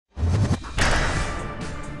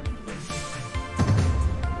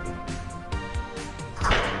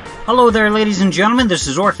Hello there, ladies and gentlemen, this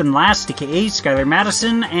is Orphan Last, aka Skylar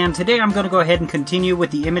Madison, and today I'm going to go ahead and continue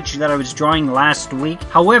with the image that I was drawing last week.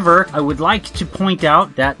 However, I would like to point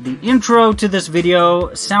out that the intro to this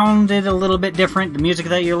video sounded a little bit different. The music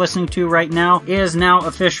that you're listening to right now is now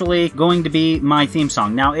officially going to be my theme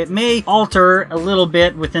song. Now, it may alter a little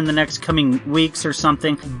bit within the next coming weeks or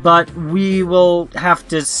something, but we will have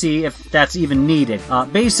to see if that's even needed.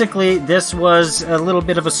 Basically, this was a little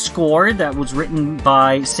bit of a score that was written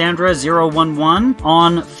by Sandra011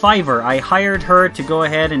 on Fiverr. I hired her to go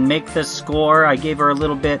ahead and make this score. I gave her a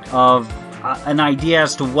little bit of an idea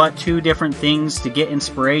as to what two different things to get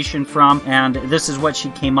inspiration from, and this is what she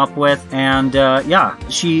came up with. And yeah,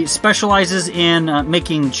 she specializes in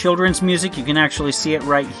making children's music. You can actually see it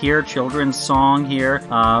right here, children's song here.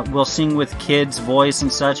 We'll sing with kids' voice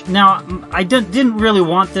and such. Now, I didn't really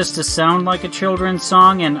want this to sound like a children's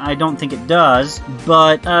song, and I don't think it does,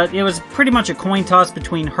 but it was pretty much a coin toss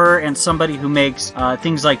between her and somebody who makes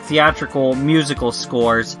things like theatrical musical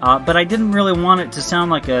scores, but I didn't really want it to sound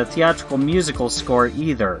like a theatrical musical score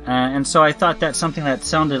either, and so I thought that something that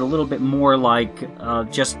sounded a little bit more like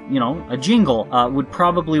just, you know, a jingle would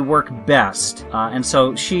probably work best, and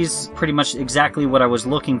so she's pretty much exactly what I was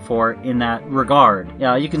looking for in that regard.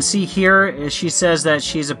 You can see here she says that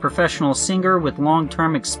she's a professional singer with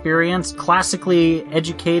long-term experience, classically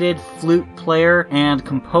educated flute player and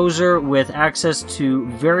composer with access to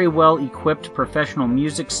very well-equipped professional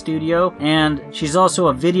music studio, and she's also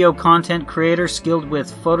a video content creator skilled with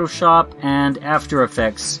Photoshop and After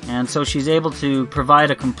Effects, and so she's able to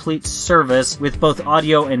provide a complete service with both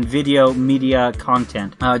audio and video media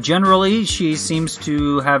content. Generally, she seems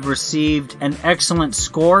to have received an excellent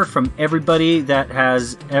score from everybody that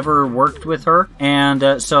has ever worked with her,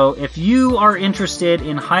 and so if you are interested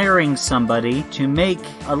in hiring somebody to make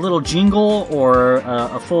a little jingle or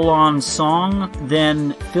a full-on song,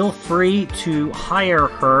 then feel free to hire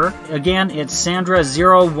her. Again, it's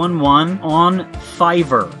Sandra011 on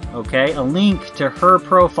Fiverr. Okay, a link to her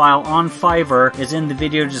profile on Fiverr is in the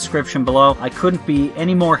video description below. I couldn't be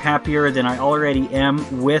any more happier than I already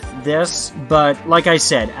am with this, but like I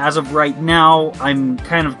said, as of right now, I'm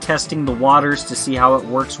kind of testing the waters to see how it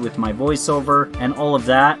works with my voiceover and all of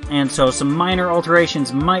that, and so some minor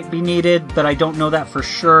alterations might be needed, but I don't know that for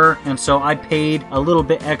sure, and so I paid a little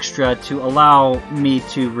bit extra to allow me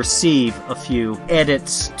to receive a few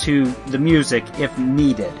edits to the music if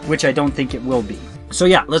needed, which I don't think it will be. So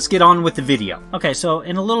yeah, let's get on with the video. Okay, so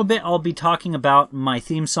in a little bit I'll be talking about my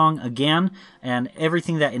theme song again and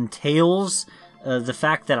everything that entails the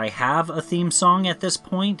fact that I have a theme song at this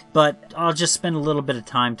point, but I'll just spend a little bit of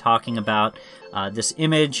time talking about this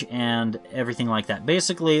image and everything like that.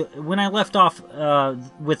 Basically, when I left off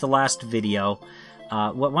with the last video,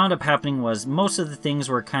 what wound up happening was most of the things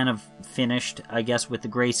were kind of finished, I guess, with the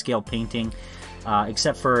grayscale painting.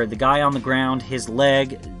 Except for the guy on the ground, his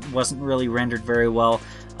leg wasn't really rendered very well.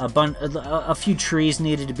 A few trees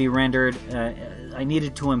needed to be rendered. I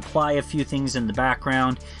needed to imply a few things in the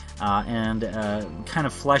background and kind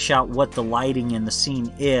of flesh out what the lighting in the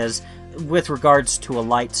scene is with regards to a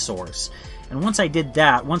light source. And once I did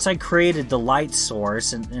that, once I created the light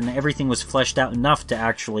source and everything was fleshed out enough to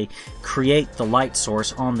actually create the light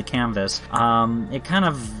source on the canvas, it kind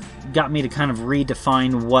of got me to kind of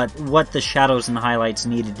redefine what the shadows and highlights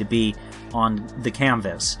needed to be on the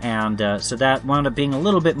canvas, and so that wound up being a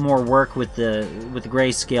little bit more work with the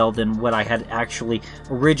grayscale than what I had actually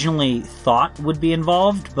originally thought would be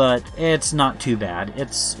involved, but it's not too bad.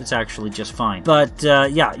 It's actually just fine. But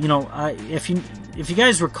yeah, you know, if you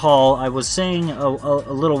guys recall, I was saying a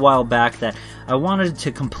little while back that I wanted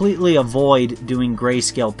to completely avoid doing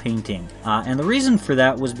grayscale painting, and the reason for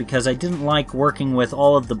that was because I didn't like working with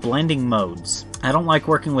all of the blending modes. I don't like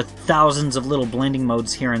working with thousands of little blending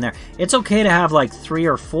modes here and there. It's okay to have like 3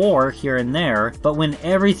 or 4 here and there, but when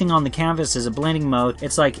everything on the canvas is a blending mode,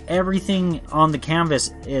 it's like everything on the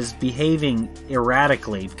canvas is behaving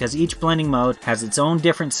erratically, because each blending mode has its own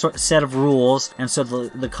different set of rules, and so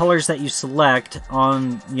the colors that you select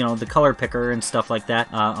on, you know, the color picker and stuff like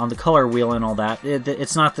that, on the color wheel and all that,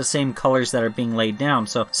 it's not the same colors that are being laid down.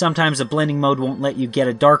 So sometimes a blending mode won't let you get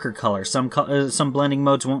a darker color. Some blending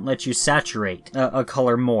modes won't let you saturate a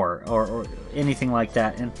color more, or anything like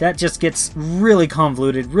that, and that just gets really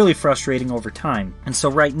convoluted, really frustrating over time. And so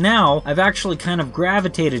right now I've actually kind of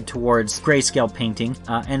gravitated towards grayscale painting,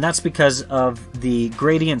 and that's because of the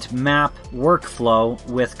gradient map workflow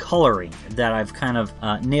with coloring that I've kind of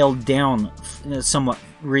nailed down somewhat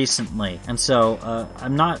recently. And so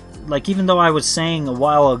I'm not like, even though I was saying a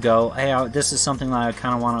while ago, hey, this is something that I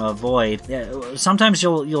kind of want to avoid, sometimes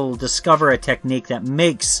you'll discover a technique that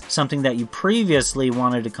makes something that you previously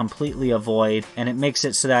wanted to completely avoid, and it makes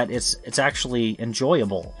it so that it's actually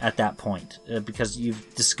enjoyable at that point, because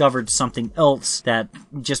you've discovered something else that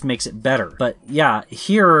just makes it better. But yeah,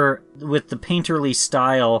 here with the painterly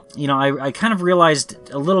style, you know, I kind of realized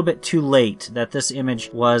a little bit too late that this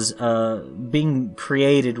image was being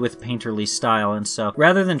created with painterly style, and so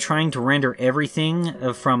rather than trying to render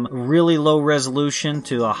everything from really low resolution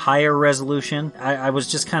to a higher resolution, I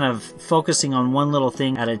was just kind of focusing on one little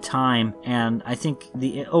thing at a time, and I think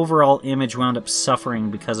the overall image wound up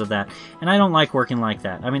suffering because of that. And I don't like working like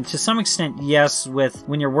that. I mean, to some extent, yes,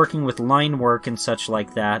 when you're working with line work and such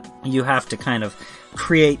like that, you have to kind of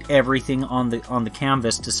create everything on the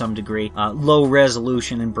canvas to some degree, low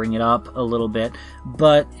resolution, and bring it up a little bit.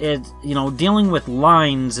 But you know, dealing with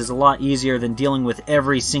lines is a lot easier than dealing with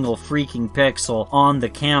every single freaking pixel on the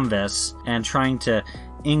canvas and trying to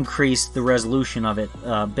increase the resolution of it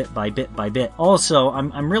bit by bit by bit. Also,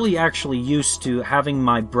 I'm really actually used to having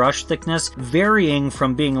my brush thickness varying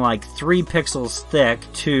from being like 3 pixels thick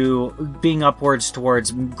to being upwards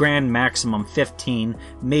towards grand maximum 15,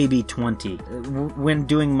 maybe 20 when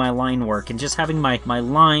doing my line work, and just having my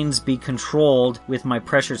lines be controlled with my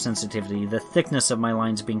pressure sensitivity, the thickness of my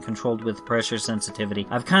lines being controlled with pressure sensitivity.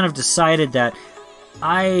 I've kind of decided that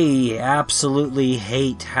I absolutely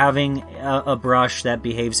hate having a brush that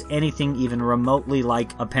behaves anything even remotely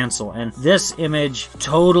like a pencil, and this image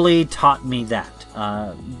totally taught me that.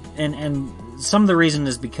 And some of the reason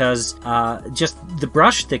is because just the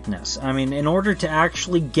brush thickness. I mean, in order to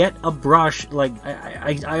actually get a brush, like,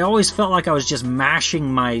 I always felt like I was just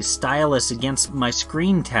mashing my stylus against my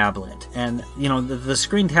screen tablet. And, you know, the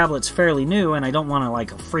screen tablet's fairly new, and I don't want to,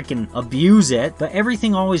 like, freaking abuse it, but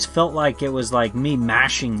everything always felt like it was, like, me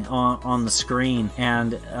mashing on the screen.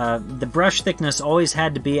 And the brush thickness always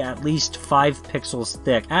had to be at least 5 pixels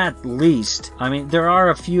thick. At least. I mean, there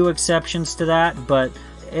are a few exceptions to that, but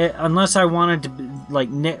unless I wanted to, like,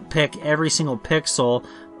 nitpick every single pixel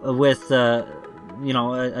with, you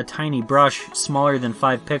know, a tiny brush smaller than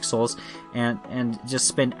 5 pixels, and just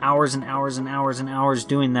spend hours and hours and hours and hours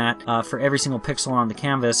doing that for every single pixel on the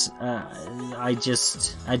canvas, I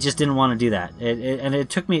just didn't want to do that. And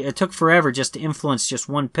it took forever just to influence just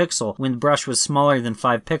 1 pixel when the brush was smaller than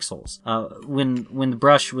 5 pixels. When the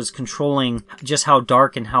brush was controlling just how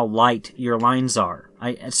dark and how light your lines are.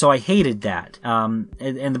 So I hated that. And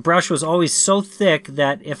the brush was always so thick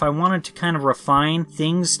that if I wanted to kind of refine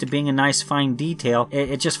things to being a nice fine detail,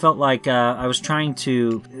 it just felt like I was trying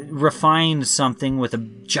to refine something with a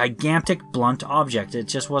gigantic blunt object. It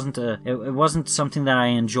just wasn't it wasn't something that I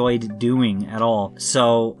enjoyed doing at all.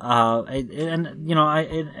 So and you know,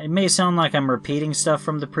 it may sound like I'm repeating stuff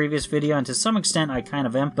from the previous video, and to some extent I kind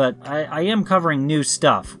of am, but I am covering new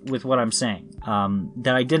stuff with what I'm saying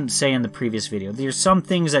that I didn't say in the previous video. There's some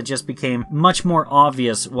things that just became much more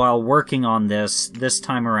obvious while working on this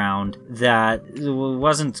time around that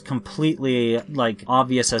wasn't completely, like,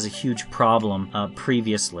 obvious as a huge problem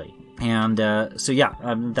previously. And so yeah,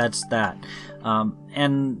 that's that.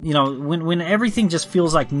 And, you know, when everything just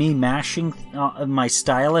feels like me mashing my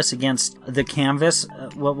stylus against the canvas,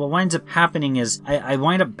 what winds up happening is I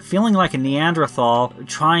wind up feeling like a Neanderthal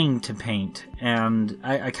trying to paint. And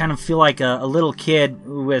I kind of feel like a little kid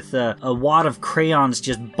with a wad of crayons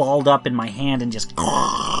just balled up in my hand and just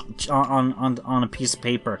on a piece of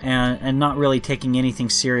paper, and not really taking anything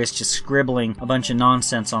serious, just scribbling a bunch of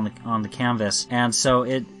nonsense on the canvas. And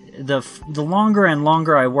so the longer and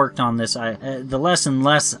longer I worked on this, the less and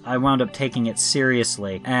less I wound up taking it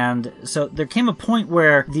seriously. And so there came a point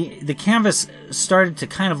where the canvas started to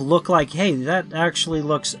kind of look like, hey, that actually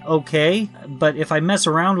looks okay, but if I mess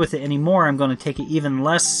around with it anymore, I'm going to take it even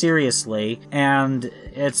less seriously, and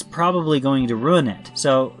it's probably going to ruin it.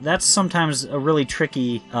 So that's sometimes a really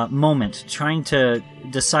tricky moment, trying to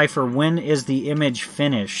decipher when is the image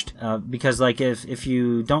finished, because, like, if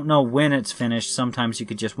you don't know when it's finished, sometimes you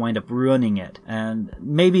could just wind up ruining it. And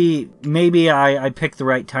maybe I picked the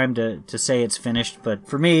right time to say it's finished, but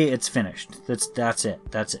for me, it's finished. That's it.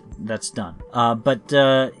 That's done.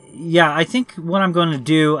 Yeah, I think what I'm going to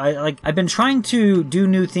do, I've been trying to do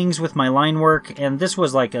new things with my line work, and this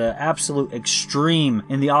was like an absolute extreme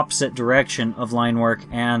in the opposite direction of line work,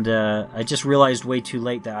 and I just realized way too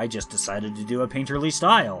late that I just decided to do a painterly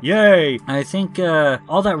style. Yay! I think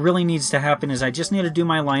all that really needs to happen is I just need to do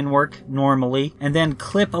my line work normally, and then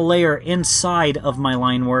clip a layer inside of my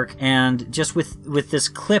line work, and just with this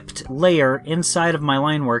clipped layer inside of my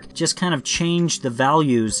line work, just kind of change the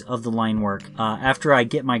values of the line work after I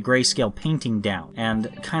get my grayscale painting down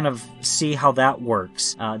and kind of see how that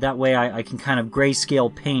works. That way I can kind of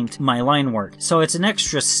grayscale paint my line work. So it's an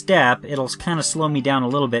extra step. It'll kind of slow me down a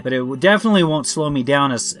little bit, but it definitely won't slow me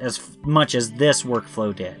down as much as this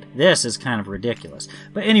workflow did. This is kind of ridiculous.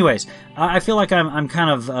 But anyways, I feel like I'm kind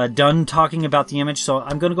of done talking about the image, so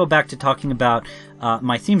I'm going to go back to talking about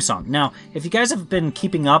my theme song. Now, if you guys have been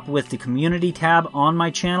keeping up with the community tab on my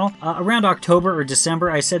channel, around October or December,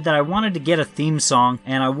 I said that I wanted to get a theme song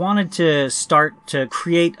and I wanted to start to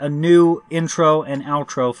create a new intro and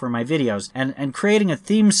outro for my videos. And creating a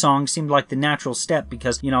theme song seemed like the natural step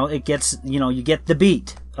because, you know, it gets, you know, you get the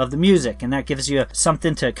beat of the music, and that gives you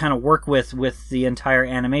something to kind of work with the entire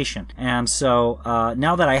animation. And so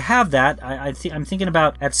now that I have that, I'm thinking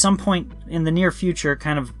about at some point in the near future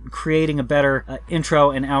kind of creating a better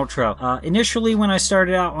intro and outro. Initially, when I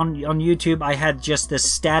started out on YouTube, I had just this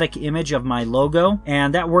static image of my logo,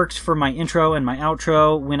 and that worked for my intro and my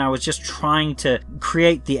outro when I was just trying to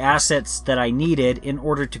create the assets that I needed in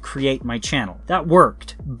order to create my channel. That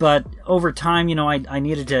worked, but over time, you know, I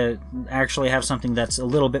needed to actually have something that's a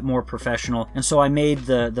little bit more professional, and so I made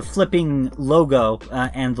the flipping logo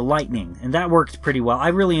and the lightning, and that worked pretty well. I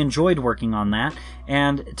really enjoyed working on that,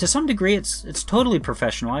 and to some degree it's totally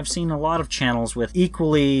professional. I've seen a lot of channels with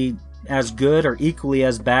equally as good or equally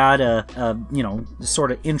as bad you know,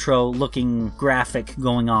 sort of intro looking graphic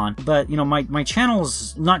going on. But you know, my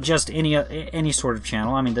channel's not just any sort of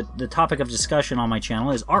channel. I mean, the topic of discussion on my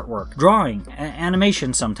channel is artwork, drawing,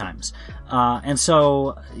 animation sometimes, and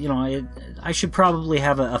so you know, I should probably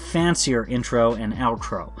have a fancier intro and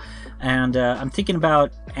outro. And I'm thinking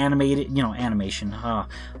about animation.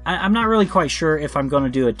 I'm not really quite sure if I'm going to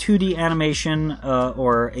do a 2D animation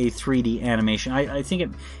or a 3D animation. I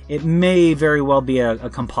think it may very well be a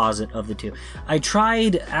composite of the two. I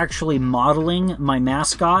tried actually modeling my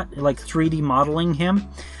mascot, like 3D modeling him.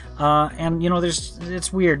 And you know,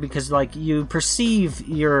 it's weird because like you perceive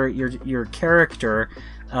your character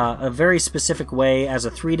a very specific way as a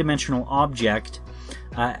three-dimensional object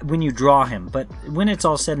when you draw him, but when it's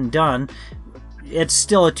all said and done, it's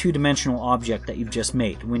still a two-dimensional object that you've just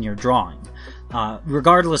made when you're drawing,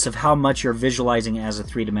 regardless of how much you're visualizing it as a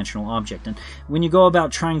three-dimensional object. And when you go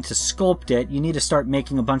about trying to sculpt it, you need to start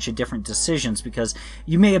making a bunch of different decisions, because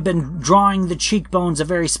you may have been drawing the cheekbones a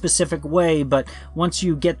very specific way, but once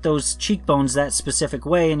you get those cheekbones that specific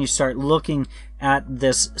way and you start looking at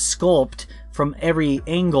this sculpt from every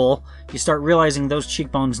angle, you start realizing those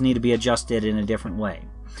cheekbones need to be adjusted in a different way.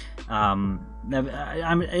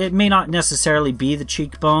 It may not necessarily be the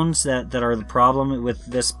cheekbones that are the problem with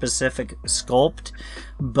this specific sculpt,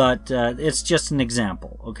 but it's just an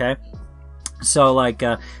example, okay? So like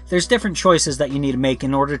there's different choices that you need to make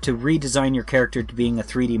in order to redesign your character to being a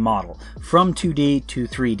 3D model from 2D to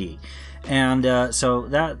 3D. And so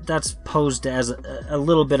that's posed as a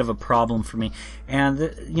little bit of a problem for me.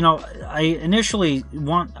 And you know, I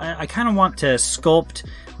kind of want to sculpt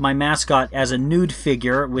my mascot as a nude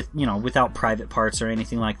figure with, you know, without private parts or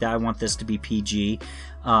anything like that. I want this to be PG.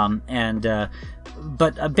 But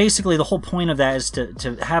basically the whole point of that is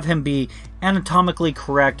to have him be anatomically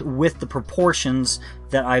correct with the proportions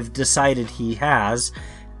that I've decided he has,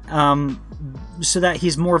 so that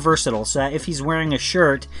he's more versatile, so that if he's wearing a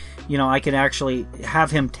shirt, you know, I could actually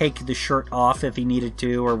have him take the shirt off if he needed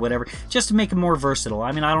to or whatever, just to make him more versatile.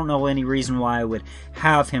 I mean, I don't know any reason why I would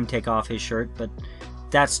have him take off his shirt, but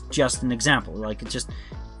that's just an example. Like,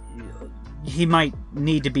 he might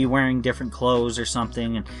need to be wearing different clothes or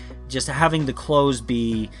something, and just having the clothes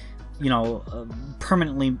be, you know,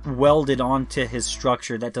 permanently welded onto his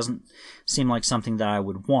structure, that doesn't seem like something that I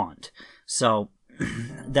would want. So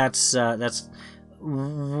that's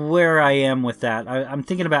where I am with that.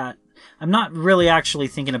 I'm not really actually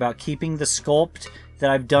thinking about keeping the sculpt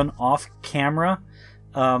that I've done off camera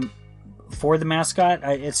for the mascot.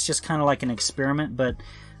 It's just kind of like an experiment, but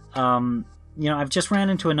you know, I've just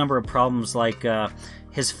ran into a number of problems, like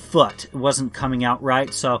his foot wasn't coming out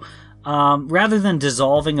right, so rather than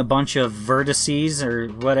dissolving a bunch of vertices or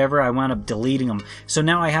whatever, I wound up deleting them. So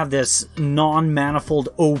now I have this non-manifold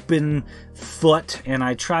open foot, and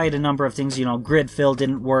I tried a number of things. You know, grid fill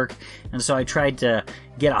didn't work, and so I tried to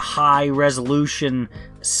get a high resolution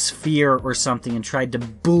sphere or something and tried to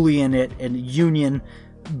boolean it and union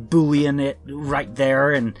boolean it right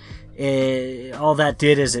there, and all that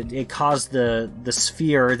did is it caused the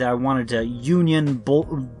sphere that I wanted to union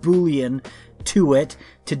boolean to it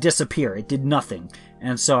to disappear. It did nothing.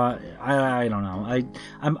 And so I don't know.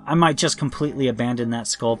 I might just completely abandon that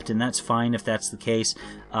sculpt, and that's fine if that's the case,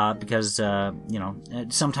 because you know,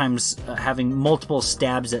 sometimes having multiple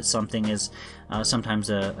stabs at something is sometimes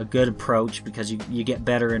a good approach, because you get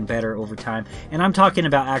better and better over time. And I'm talking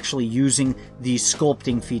about actually using the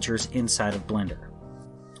sculpting features inside of Blender.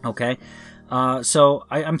 Okay. So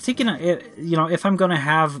I'm thinking, you know, if I'm going to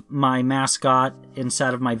have my mascot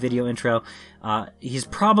inside of my video intro, he's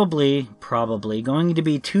probably going to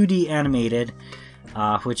be 2D animated,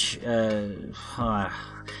 which I'm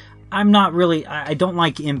not really, I don't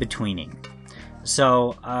like in-betweening.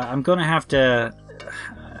 So I'm going to have to,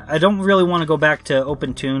 I don't really want to go back to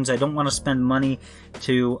OpenToons. I don't want to spend money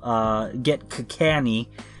to get Kakani.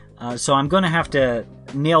 So I'm going to have to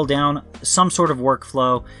nail down some sort of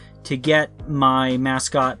workflow to get my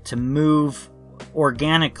mascot to move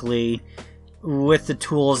organically with the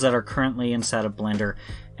tools that are currently inside of Blender,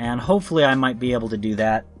 and hopefully I might be able to do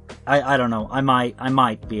that. I don't know. I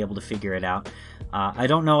might be able to figure it out. I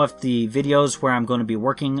don't know if the videos where I'm going to be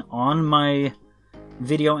working on my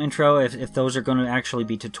video intro, if those are going to actually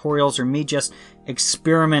be tutorials, or me just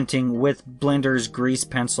experimenting with Blender's grease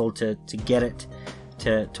pencil to get it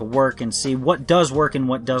to work and see what does work and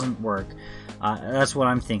what doesn't work. That's what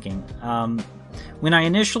I'm thinking. When I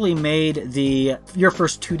initially made your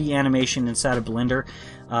first 2D animation inside of Blender,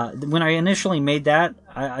 when I initially made that,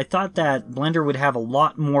 I thought that Blender would have a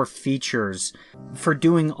lot more features for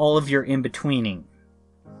doing all of your in-betweening.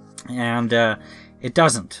 And it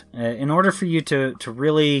doesn't. In order for you to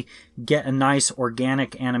really get a nice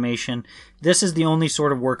organic animation, this is the only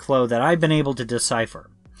sort of workflow that I've been able to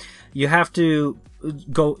decipher. You have to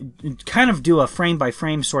go kind of do a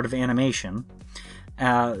frame-by-frame sort of animation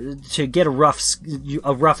to get a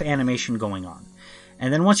rough animation going on.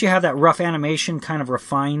 And then once you have that rough animation kind of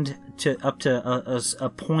refined up to a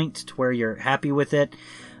point to where you're happy with it,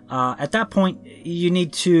 at that point you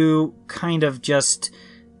need to kind of just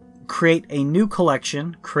create a new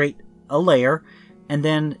collection, create a layer, and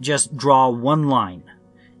then just draw one line.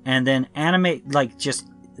 And then animate, like just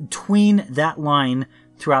tween that line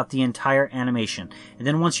throughout the entire animation. And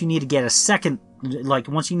then once you need to get a second, like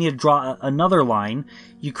once you need to draw another line,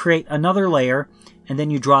 you create another layer, and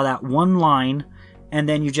then you draw that one line, and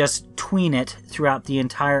then you just tween it throughout the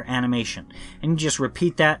entire animation. And you just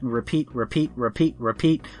repeat that and repeat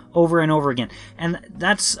over and over again. And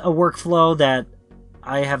that's a workflow that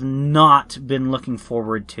I have not been looking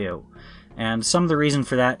forward to. And some of the reason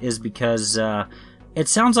for that is because it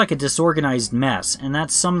sounds like a disorganized mess, and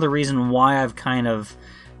that's some of the reason why I've kind of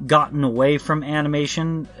gotten away from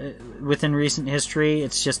animation within recent history.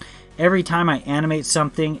 It's just every time I animate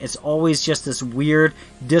something, it's always just this weird,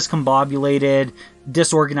 discombobulated,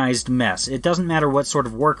 disorganized mess. It doesn't matter what sort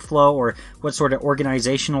of workflow or what sort of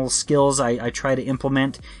organizational skills I try to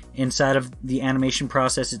implement inside of the animation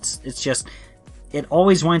process. It's just, it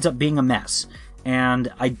always winds up being a mess,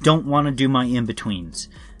 and I don't want to do my in-betweens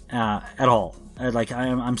at all.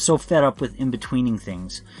 I'm so fed up with in-betweening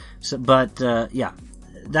things. So, but yeah,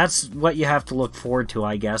 that's what you have to look forward to,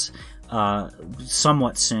 I guess,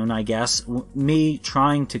 somewhat soon, I guess. Me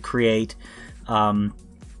trying to create,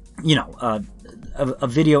 you know, a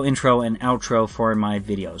video intro and outro for my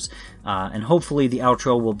videos. And hopefully the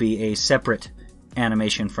outro will be a separate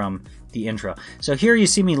animation from the intro. So here you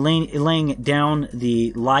see me laying down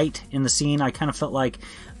the light in the scene. I kind of felt like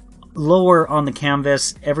lower on the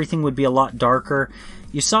canvas, everything would be a lot darker.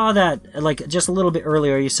 You saw that, like, just a little bit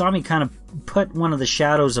earlier, you saw me kind of put one of the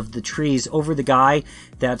shadows of the trees over the guy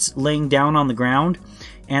that's laying down on the ground,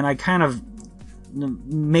 and I kind of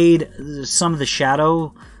made some of the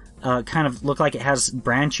shadow kind of look like it has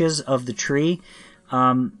branches of the tree.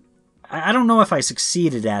 I don't know if I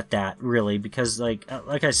succeeded at that, really, because, like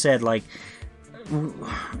I said, like,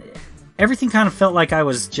 everything kind of felt like I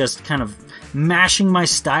was just kind of mashing my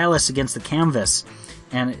stylus against the canvas,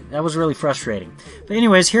 and that was really frustrating. But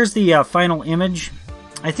anyways, here's the final image.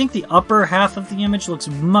 I think the upper half of the image looks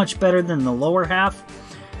much better than the lower half,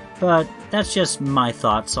 but that's just my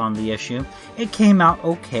thoughts on the issue. It came out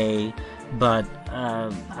okay, but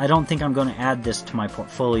I don't think I'm going to add this to my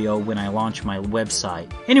portfolio when I launch my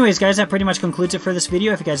website. Anyways, guys, that pretty much concludes it for this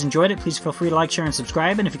video. If you guys enjoyed it, please feel free to like, share, and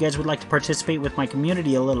subscribe. And if you guys would like to participate with my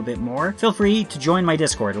community a little bit more, feel free to join my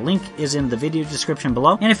Discord. A link is in the video description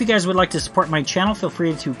below. And if you guys would like to support my channel, feel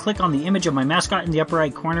free to click on the image of my mascot in the upper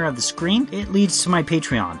right corner of the screen. It leads to my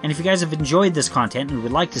Patreon. And if you guys have enjoyed this content and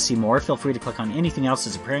would like to see more, feel free to click on anything else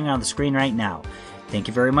that's appearing on the screen right now. Thank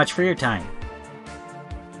you very much for your time.